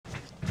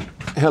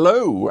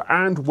Hello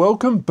and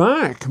welcome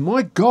back.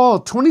 My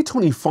God,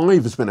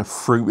 2025 has been a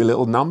fruity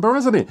little number,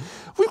 hasn't it?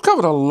 We've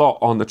covered a lot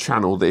on the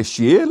channel this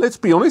year. Let's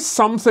be honest,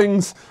 some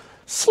things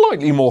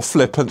slightly more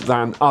flippant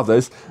than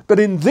others.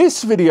 But in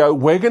this video,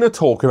 we're going to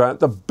talk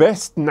about the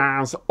best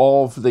NAS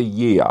of the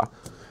year.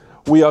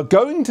 We are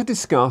going to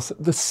discuss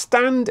the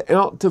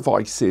standout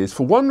devices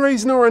for one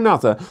reason or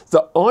another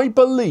that I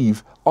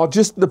believe are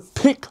just the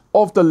pick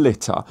of the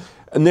litter.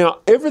 And now,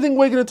 everything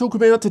we're going to talk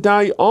about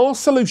today are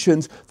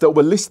solutions that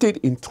were listed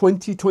in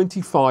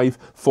 2025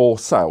 for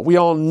sale. We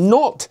are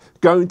not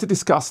going to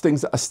discuss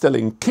things that are still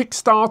in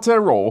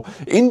Kickstarter or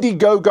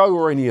Indiegogo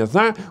or any of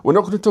that. We're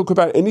not going to talk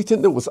about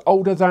anything that was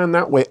older than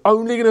that. We're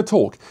only going to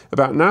talk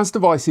about NAS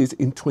devices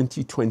in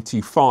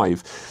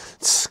 2025.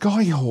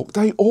 Skyhawk,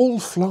 they all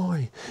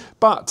fly.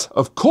 But,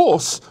 of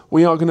course,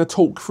 we are going to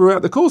talk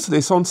throughout the course of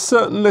this on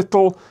certain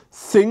little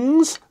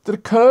things that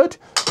occurred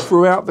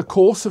throughout the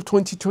course of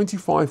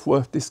 2025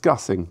 worth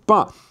discussing.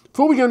 But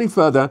before we go any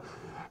further,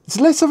 it's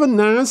less of a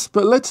NAS,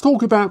 but let's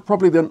talk about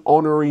probably an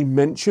honorary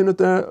mention of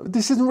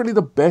this isn't really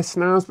the best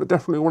NAS, but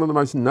definitely one of the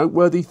most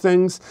noteworthy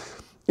things.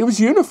 It was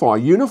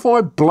UniFi.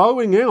 UniFi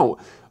blowing out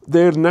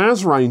their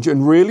NAS range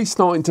and really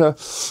starting to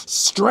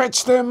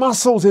stretch their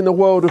muscles in the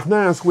world of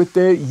NAS with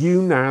their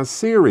UNAS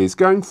series,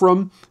 going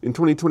from, in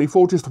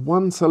 2024, just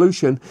one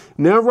solution,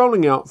 now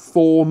rolling out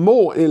 4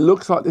 more. It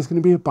looks like there's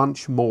going to be a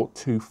bunch more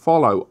to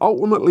follow.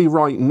 Ultimately,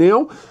 right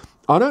now,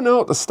 I don't know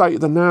what the state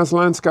of the NAS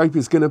landscape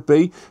is going to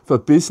be for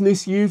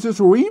business users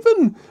or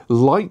even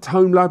light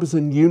home labs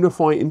and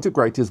UniFi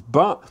integrators,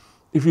 but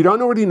if you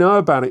don't already know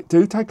about it,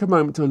 do take a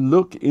moment to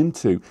look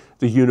into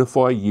the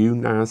UniFi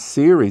UNAS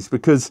series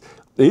because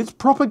it's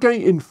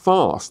propagating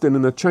fast and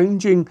in a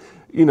changing,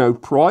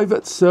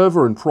 private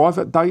server and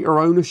private data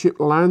ownership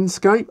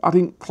landscape. I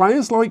think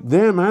players like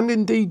them and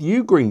indeed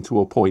Ugreen to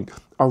a point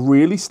are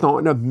really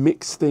starting to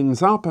mix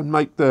things up and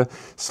make the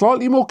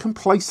slightly more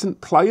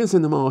complacent players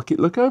in the market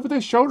look over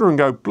their shoulder and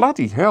go,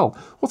 bloody hell,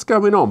 what's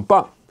going on?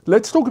 But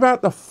let's talk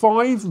about the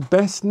 5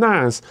 best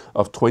NAS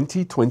of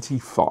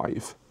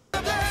 2025.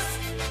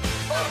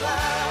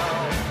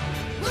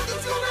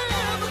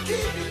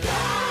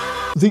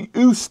 The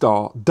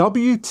Ustar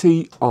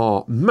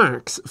WTR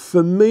Max,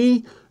 for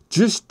me,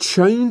 just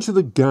changed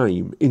the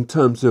game in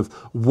terms of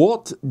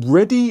what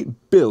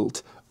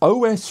ready-built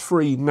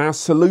OS-free NAS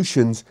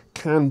solutions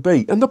can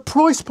be and the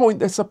price point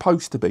they're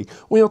supposed to be.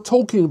 We are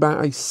talking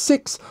about a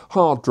 6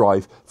 hard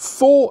drive,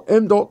 4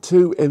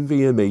 M.2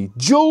 NVMe,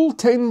 dual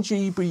 10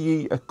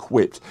 GBE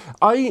equipped,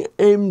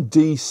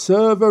 AMD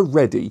server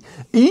ready,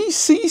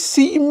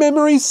 ECC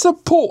memory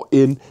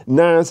supporting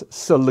NAS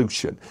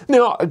solution.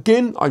 Now,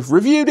 again, I've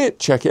reviewed it,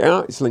 check it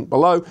out, it's linked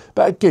below,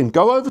 but again,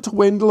 go over to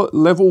Wendell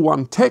Level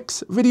 1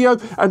 Tech's video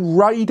and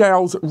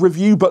Raydale's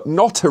review, but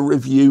not a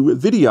review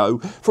video,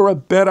 for a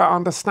better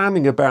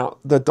understanding about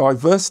the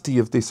diversity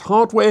of this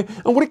hardware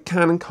and what it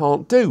can and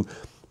can't do.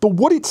 But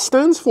what it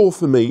stands for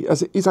me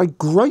is a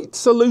great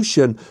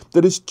solution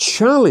that has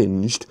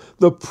challenged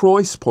the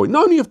price point,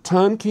 not only of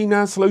turnkey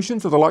NAS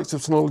solutions for the likes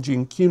of Synology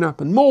and QNAP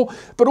and more,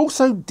 but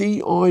also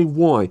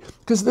DIY,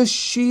 because the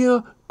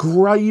sheer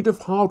grade of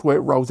hardware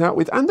it rolls out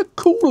with, and the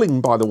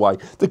cooling, by the way,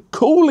 the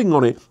cooling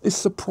on it is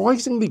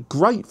surprisingly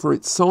great for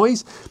its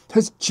size,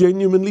 has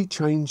genuinely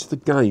changed the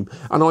game.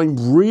 And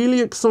I'm really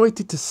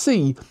excited to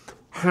see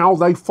how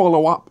they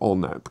follow up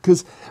on that,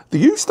 because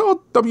the Ustar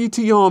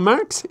WTR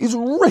Max is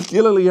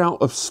regularly out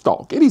of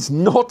stock. It is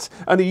not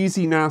an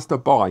easy NAS to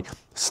buy.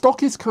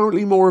 Stock is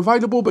currently more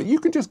available, but you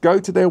can just go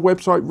to their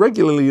website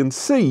regularly and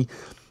see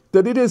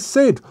that it has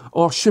said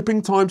our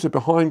shipping times are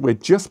behind, we're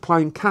just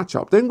playing catch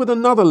up. Then with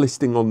another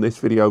listing on this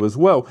video as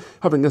well,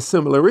 having a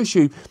similar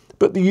issue.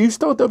 But the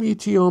Ustar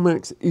WTR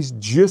Max is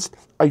just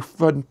a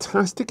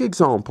fantastic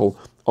example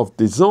of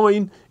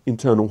design,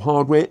 internal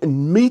hardware,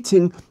 and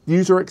meeting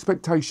user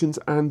expectations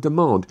and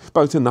demand,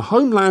 both in the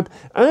home lab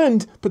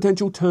and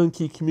potential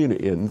turnkey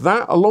community. And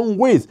that, along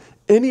with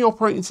any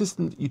operating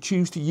system that you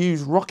choose to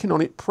use, rocking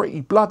on it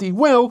pretty bloody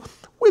well,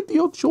 with the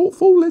odd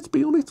shortfall, let's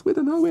be honest, with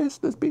an OS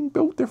that's being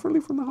built differently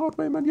from the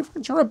hardware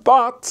manufacturer.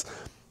 But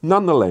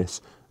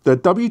nonetheless, the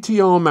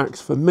WTR Max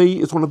for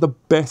me is one of the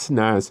best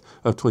NAS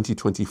of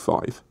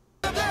 2025.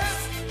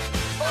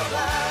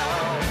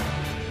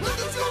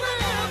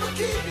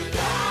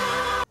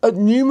 At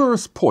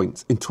numerous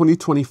points in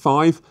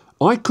 2025,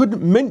 I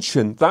couldn't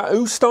mention that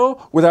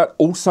Ustar without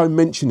also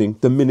mentioning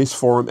the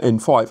Minisforum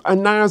N5, a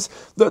NAS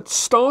that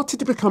started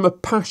to become a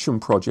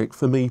passion project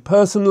for me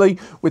personally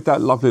with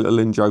that lovely little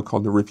in-joke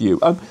on the review.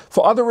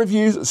 For other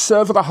reviews,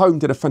 Server the Home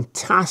did a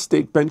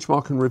fantastic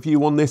benchmark and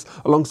review on this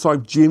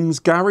alongside Jim's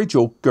Garage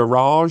or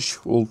Garage,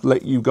 we'll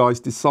let you guys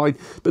decide.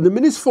 But the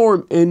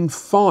Minisforum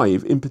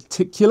N5 in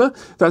particular,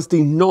 that's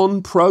the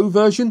non-pro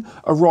version,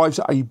 arrives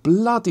at a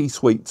bloody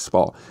sweet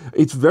spot.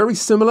 It's very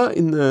similar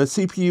in the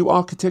CPU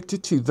architecture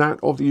to that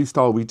that of the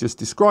U-Style we just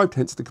described,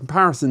 hence the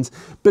comparisons,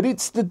 but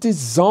it's the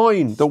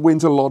design that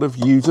wins a lot of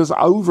users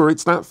over.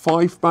 It's that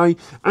 5-bay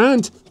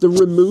and the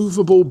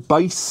removable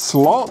base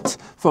slot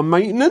for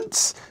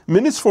maintenance.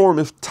 Minisforum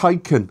have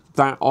taken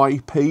that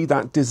IP,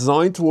 that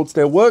design towards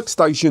their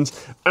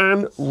workstations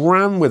and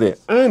ran with it.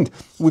 And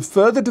with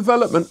further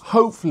development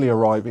hopefully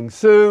arriving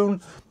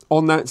soon,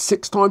 on that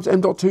 6x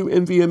M.2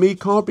 NVMe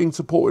card being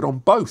supported on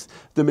both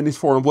the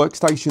Minisforum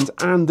workstations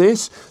and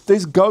this,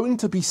 there's going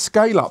to be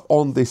scale up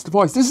on this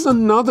device. This is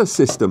another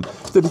system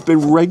that has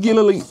been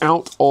regularly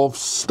out of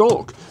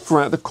stock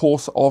throughout the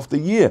course of the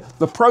year.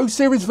 The Pro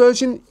Series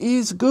version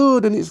is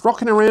good and it's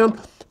rocking around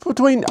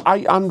between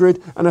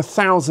 800 and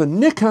 1,000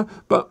 nicker,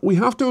 but we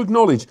have to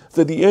acknowledge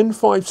that the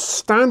N5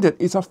 standard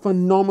is a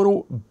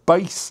phenomenal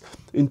base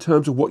in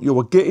terms of what you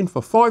are getting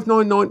for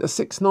 $599 to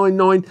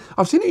 $699.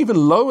 I've seen it even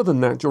lower than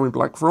that during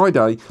Black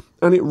Friday,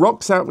 and it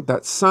rocks out with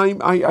that same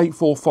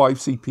 8845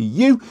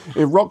 CPU.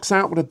 It rocks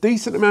out with a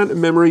decent amount of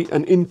memory,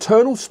 an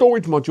internal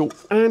storage module,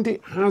 and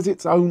it has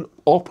its own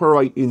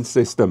operating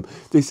system.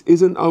 This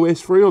isn't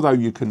OS free, although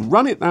you can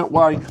run it that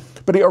way,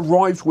 but it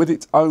arrives with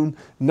its own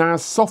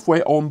NAS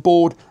software on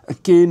board.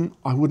 Again,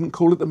 I wouldn't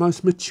call it the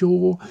most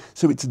mature,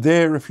 so it's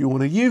there if you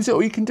want to use it,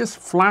 or you can just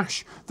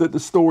flash the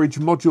storage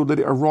module that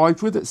it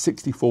arrived with at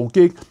 64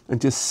 gig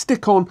and just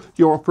stick on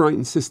your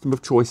operating system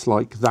of choice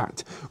like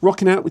that.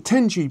 Rocking out with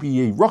 10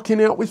 GBE,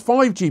 rocking out with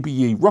 5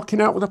 GBE,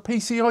 rocking out with a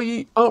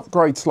PCIe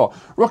upgrade slot,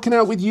 rocking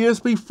out with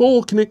USB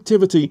 4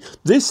 connectivity.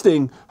 This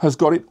thing has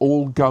got it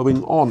all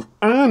going on,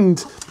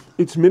 and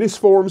it's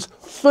Minisforum's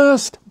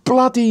first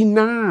bloody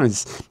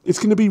NAS. It's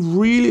going to be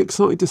really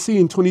exciting to see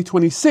in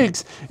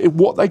 2026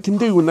 what they can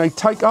do when they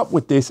take up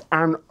with this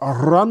and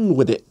run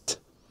with it.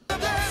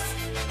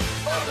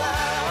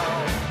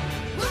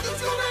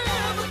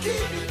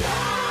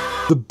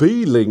 The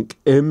Beelink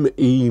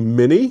ME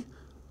Mini,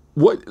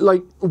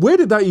 where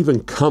did that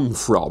even come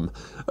from?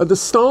 At the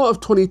start of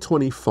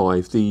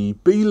 2025, the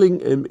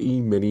Beelink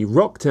ME Mini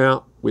rocked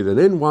out with an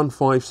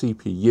N100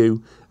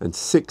 CPU and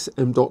 6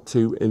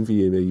 M.2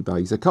 NVMe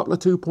bays, a couple of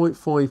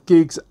 2.5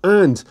 gigs,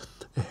 and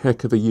a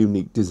heck of a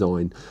unique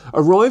design.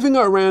 Arriving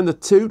at around the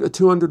 $200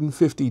 to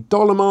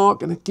 $250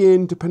 mark, and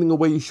again, depending on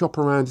where you shop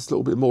around, it's a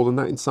little bit more than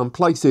that in some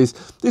places.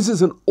 This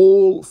is an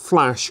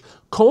all-flash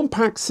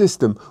compact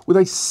system with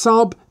a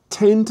sub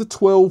 10 to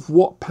 12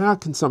 watt power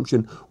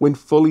consumption when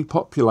fully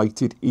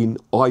populated in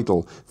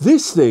idle.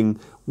 This thing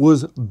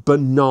was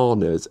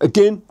bananas.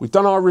 Again, we've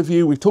done our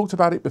review, we've talked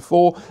about it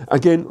before.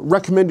 Again,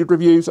 recommended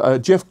reviews.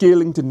 Jeff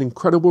Geerling did an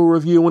incredible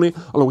review on it,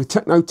 along with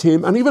Techno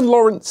Tim and even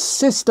Lawrence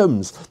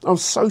Systems. I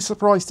was so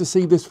surprised to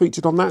see this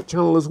featured on that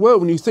channel as well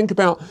when you think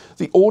about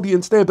the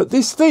audience there. But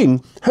this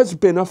thing has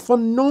been a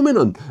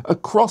phenomenon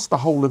across the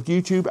whole of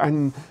YouTube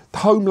and the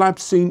home lab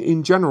scene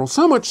in general.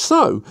 So much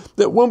so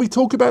that when we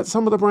talk about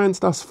some of the brands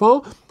thus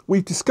far,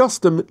 we've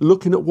discussed them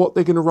looking at what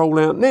they're going to roll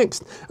out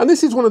next. And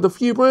this is one of the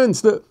few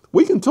brands that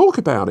we can talk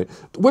about it.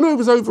 When I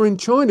was over in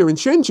China, in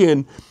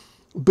Shenzhen,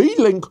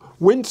 Beelink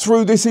went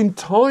through this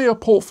entire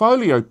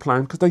portfolio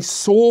plan because they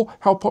saw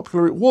how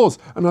popular it was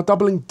and are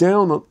doubling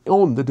down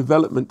on the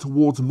development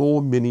towards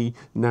more mini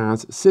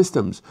NAS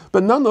systems.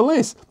 But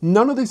nonetheless,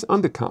 none of this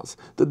undercuts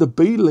that the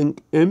Beelink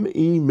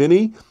ME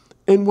Mini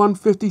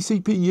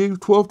N150 CPU,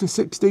 12 to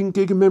 16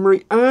 gig of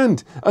memory,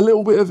 and a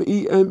little bit of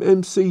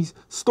eMMC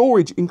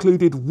storage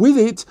included with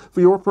it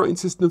for your operating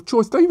system of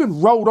choice. They even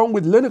rolled on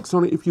with Linux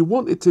on it if you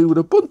wanted to with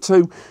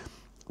Ubuntu.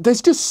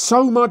 There's just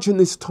so much in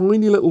this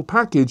tiny little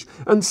package,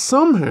 and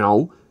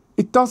somehow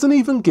it doesn't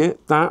even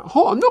get that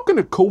hot. I'm not going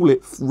to call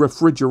it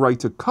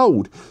refrigerator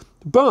cold,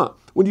 but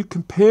when you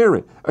compare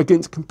it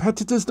against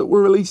competitors that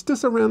were released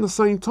just around the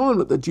same time,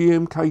 like the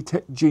GMK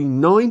Tech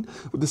G9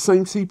 with the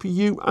same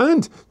CPU,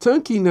 and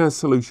turnkey NAS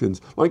solutions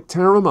like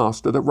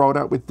TerraMaster that rolled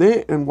out with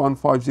their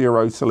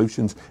N150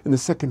 solutions in the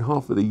second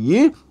half of the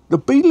year, the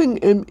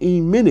Beelink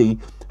ME Mini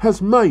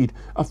has made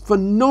a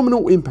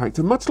phenomenal impact,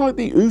 and much like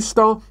the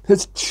U-Star,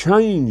 has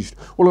changed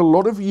what a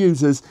lot of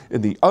users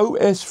in the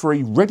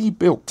OS-free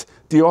ready-built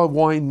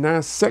DIY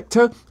NAS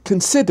sector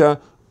consider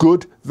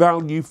good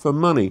value for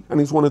money, and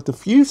is one of the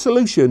few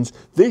solutions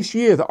this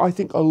year that I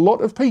think a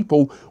lot of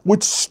people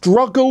would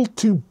struggle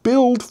to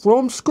build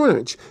from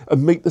scratch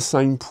and meet the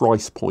same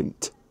price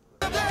point.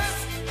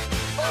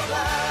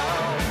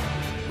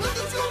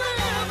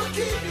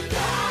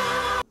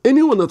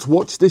 Anyone that's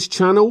watched this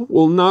channel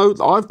will know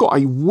that I've got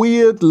a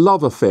weird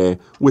love affair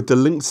with the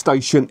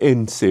LinkStation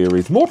N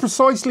series. More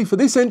precisely for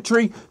this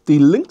entry, the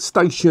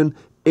LinkStation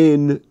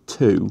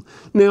N2.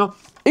 Now,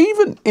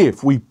 even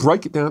if we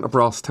break it down to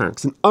brass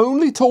tacks and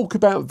only talk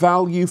about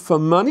value for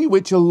money,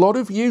 which a lot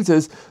of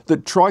users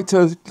that try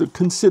to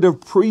consider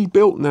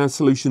pre-built NAS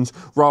solutions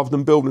rather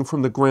than building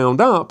from the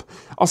ground up,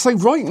 I'll say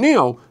right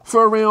now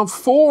for around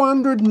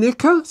 400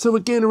 nicker, so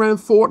again around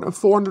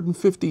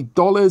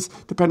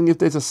 $450, depending if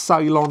there's a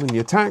sale on in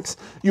your tax,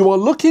 you are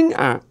looking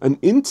at an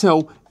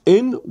Intel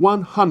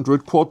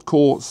N100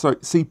 quad-core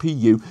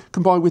CPU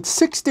combined with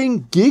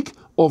 16 gig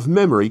of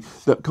memory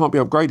that can't be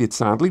upgraded,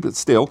 sadly, but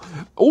still.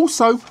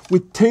 Also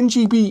with 10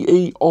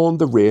 GBE on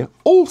the rear.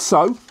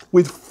 Also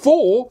with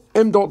 4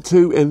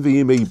 M.2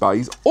 NVMe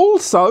bays.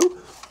 Also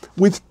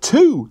with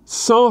 2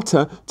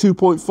 SATA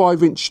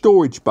 2.5-inch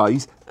storage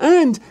bays.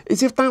 And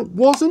as if that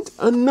wasn't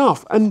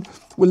enough, and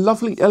with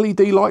lovely LED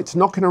lights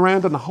knocking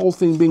around and the whole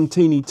thing being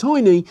teeny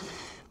tiny,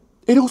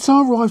 it also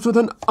arrives with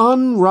an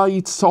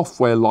Unraid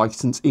software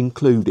license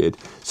included.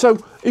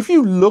 So if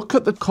you look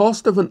at the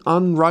cost of an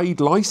Unraid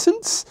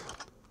license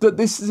that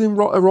this is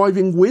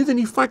arriving with, and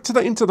you factor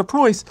that into the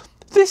price,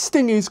 this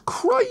thing is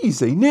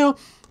crazy. Now,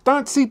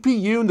 that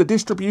CPU and the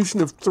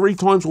distribution of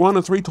 3x1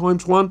 and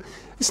 3x1,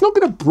 it's not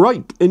going to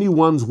break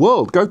anyone's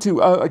world. Go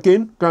to,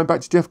 again, going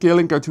back to Jeff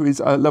Gilling, go to his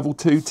level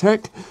 2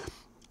 tech.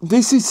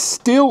 This is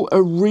still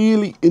a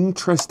really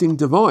interesting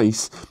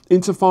device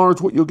insofar as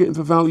what you're getting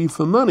for value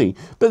for money.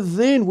 But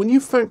then when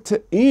you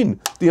factor in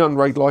the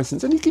Unraid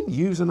license, and you can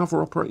use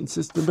another operating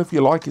system if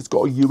you like, it's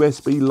got a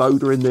USB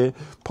loader in there,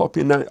 pop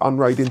in that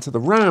Unraid into the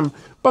RAM.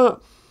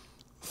 But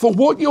for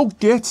what you're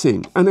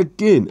getting, and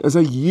again, as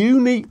a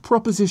unique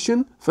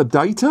proposition for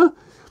data,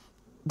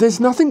 there's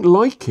nothing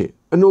like it.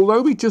 And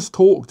although we just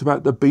talked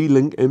about the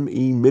B-Link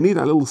ME Mini,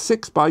 that little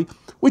 6-bay,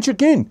 which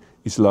again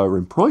is lower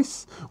in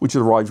price, which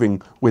is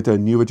arriving with a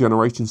newer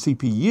generation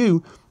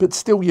CPU, but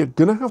still you're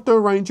going to have to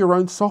arrange your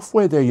own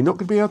software there. You're not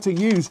going to be able to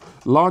use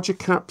larger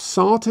cap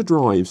SATA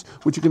drives,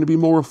 which are going to be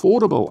more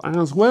affordable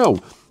as well.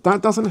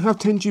 That doesn't have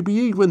 10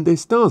 GBE when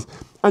this does.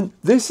 And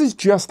this is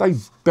just a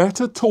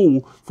better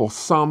tool for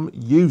some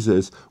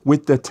users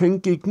with the 10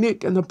 gig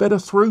NIC and a better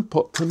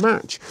throughput to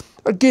match.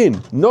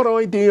 Again, not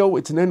ideal.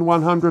 It's an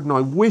N100 and I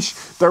wish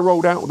they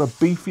rolled out with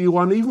a beefier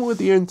one, even with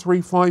the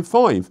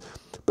N355.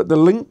 But the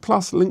Link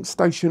Plus Link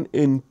Station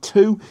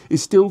N2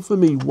 is still for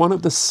me one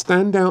of the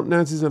standout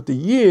NASs of the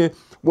year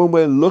when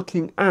we're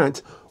looking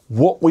at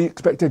what we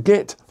expect to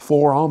get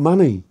for our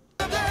money.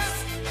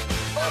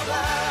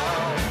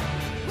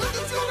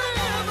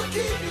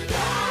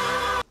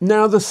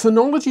 Now the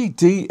Synology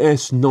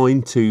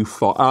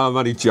DS925, I'm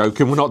only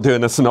joking, we're not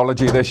doing a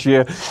Synology this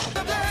year.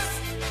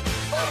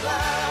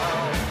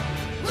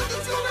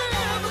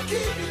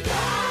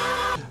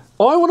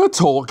 I want to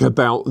talk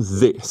about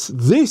this.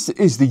 This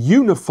is the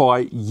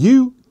UniFi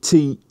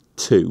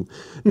UT2.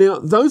 Now,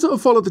 those that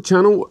have followed the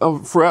channel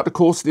throughout the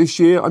course of this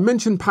year, I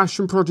mentioned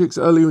passion projects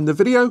earlier in the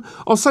video.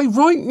 I'll say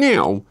right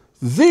now,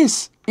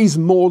 this is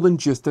more than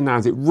just a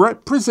NAS. It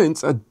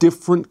represents a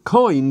different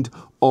kind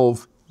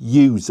of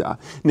user.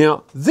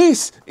 Now,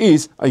 this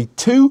is a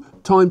 2x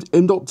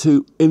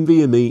M.2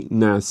 NVMe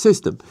NAS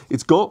system.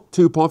 It's got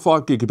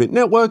 2.5 gigabit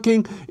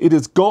networking. It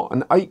has got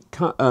an 8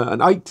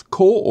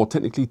 core, or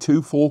technically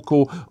 2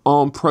 4-core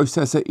ARM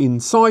processor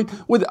inside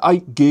with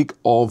 8 gig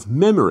of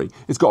memory.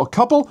 It's got a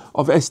couple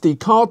of SD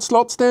card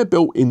slots there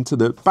built into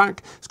the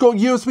back. It's got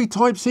USB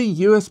Type-C,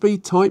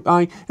 USB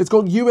Type-A. It's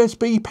got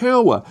USB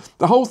power.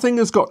 The whole thing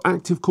has got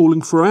active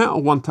cooling throughout, a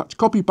one-touch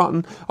copy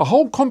button, a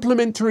whole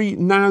complementary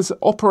NAS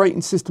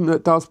operating system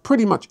that does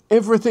pretty much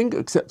everything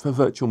except for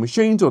virtual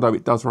machines, although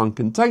it does run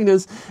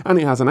containers, and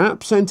it has an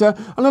app center,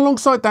 and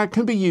alongside that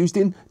can be used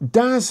in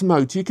DAS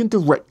mode, so you can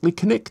directly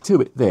connect to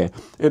it there.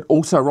 It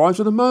also arrives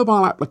with a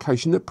mobile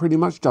application that pretty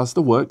much does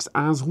the works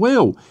as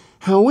well.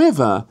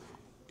 However,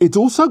 it's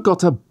also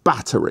got a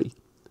battery.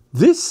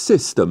 This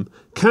system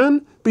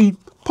can be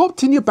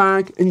popped in your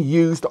bag and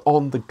used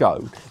on the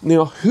go.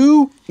 Now,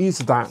 who is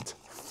that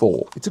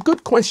for? It's a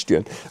good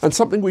question, and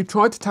something we've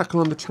tried to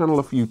tackle on the channel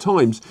a few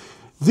times.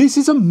 This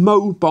is a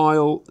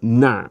mobile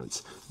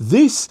NAS.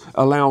 This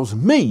allows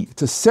me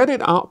to set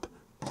it up,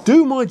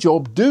 do my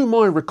job, do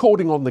my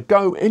recording on the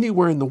go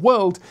anywhere in the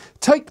world,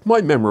 take my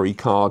memory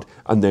card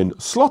and then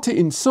slot it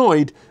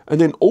inside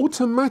and then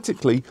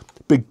automatically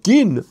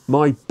begin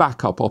my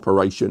backup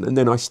operation, and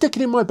then I stick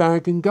it in my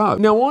bag and go.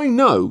 Now I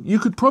know you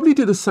could probably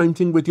do the same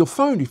thing with your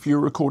phone if you're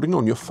recording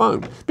on your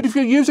phone, but if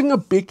you're using a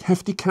big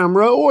hefty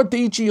camera or a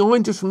DJI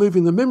and just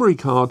removing the memory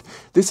card,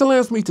 this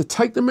allows me to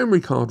take the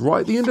memory card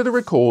right at the end of the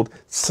record,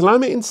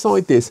 slam it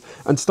inside this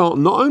and start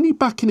not only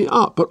backing it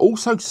up but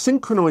also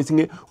synchronizing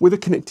it with a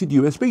connected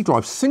USB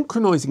drive,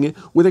 synchronizing it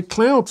with a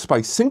cloud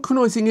space,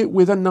 synchronizing it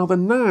with another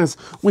NAS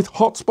with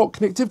hotspot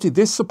connectivity.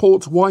 This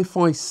supports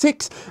Wi-Fi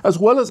 6 as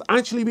well as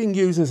actually being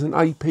used as an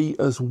AP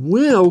as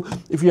well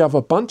if you have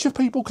a bunch of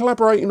people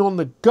collaborating on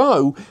the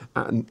go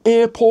at an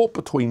airport,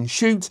 between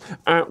shoots,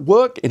 at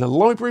work, in a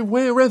library,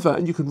 wherever,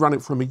 and you can run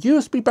it from a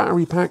USB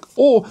battery pack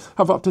or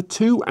have up to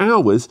 2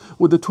 hours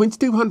with a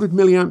 2200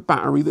 milliamp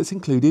battery that's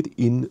included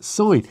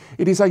inside.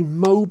 It is a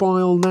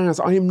mobile NAS.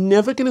 I am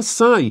never going to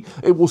say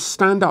it will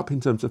stand up in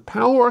terms of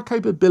power or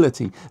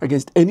capability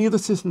against any of the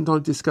systems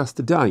I've discussed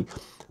today.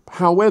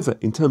 However,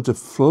 in terms of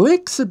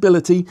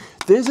flexibility,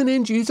 there's an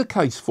end user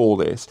case for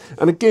this.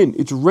 And again,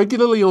 it's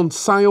regularly on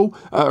sale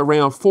at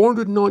around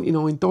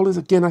 $499.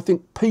 Again, I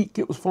think peak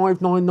it was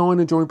 $599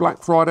 and during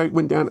Black Friday it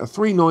went down to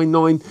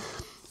 $399.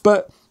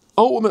 But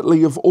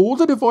ultimately, of all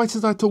the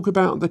devices I talk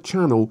about on the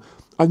channel,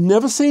 I've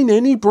never seen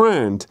any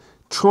brand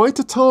try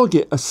to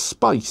target a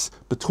space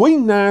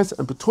between NAS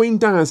and between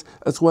DAS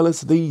as well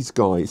as these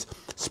guys.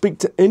 Speak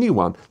to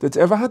anyone that's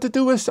ever had to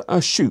do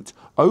a shoot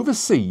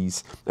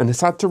overseas and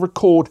has had to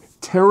record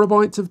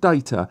terabytes of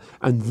data,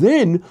 and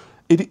then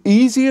it's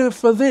easier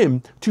for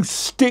them to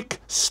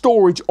stick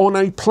storage on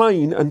a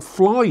plane and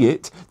fly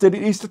it than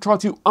it is to try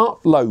to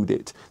upload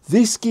it.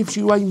 This gives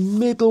you a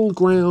middle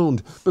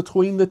ground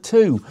between the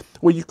two,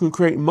 where you can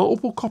create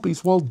multiple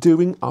copies while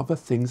doing other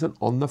things and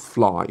on the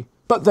fly.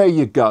 But there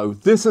you go.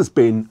 This has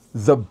been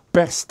the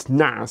best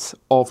NAS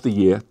of the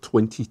year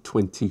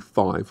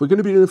 2025. We're going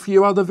to be doing a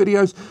few other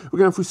videos. We're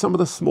going through some of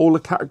the smaller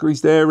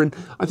categories there, and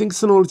I think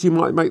Synology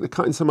might make the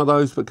cut in some of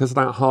those because of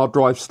that hard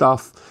drive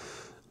stuff.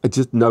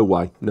 Just no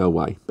way, no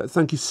way. But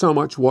thank you so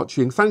much for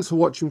watching. Thanks for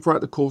watching throughout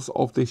the course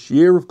of this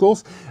year, of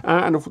course.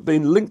 And the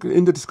link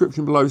in the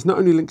description below is not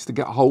only links to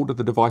get hold of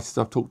the devices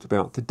I've talked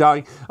about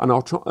today, and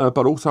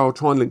but also I'll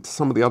try and link to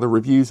some of the other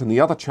reviews and the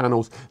other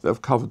channels that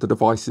have covered the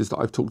devices that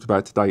I've talked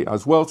about today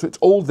as well. So it's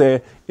all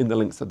there in the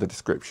links of the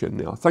description.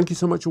 Now, thank you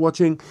so much for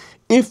watching.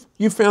 If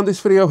you found this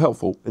video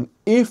helpful, and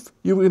if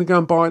you were going to go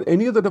and buy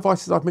any of the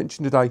devices I've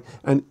mentioned today,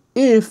 and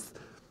if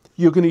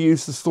you're going to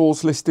use the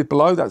stores listed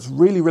below, that's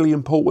really, really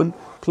important.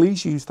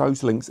 Please use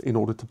those links in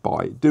order to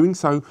buy it. Doing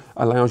so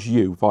allows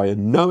you, via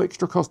no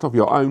extra cost of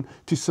your own,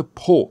 to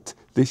support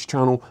this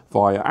channel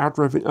via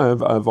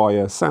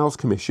via sales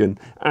commission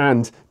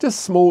and just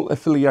small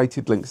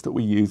affiliated links that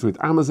we use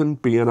with Amazon,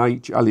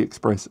 B&H,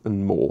 AliExpress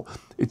and more.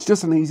 It's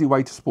just an easy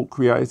way to support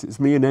creators. It's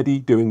me and Eddie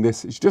doing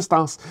this. It's just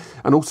us.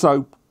 And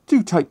also,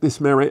 do take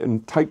this merit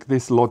and take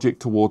this logic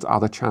towards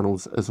other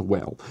channels as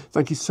well.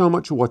 Thank you so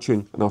much for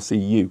watching, and I'll see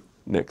you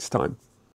next time.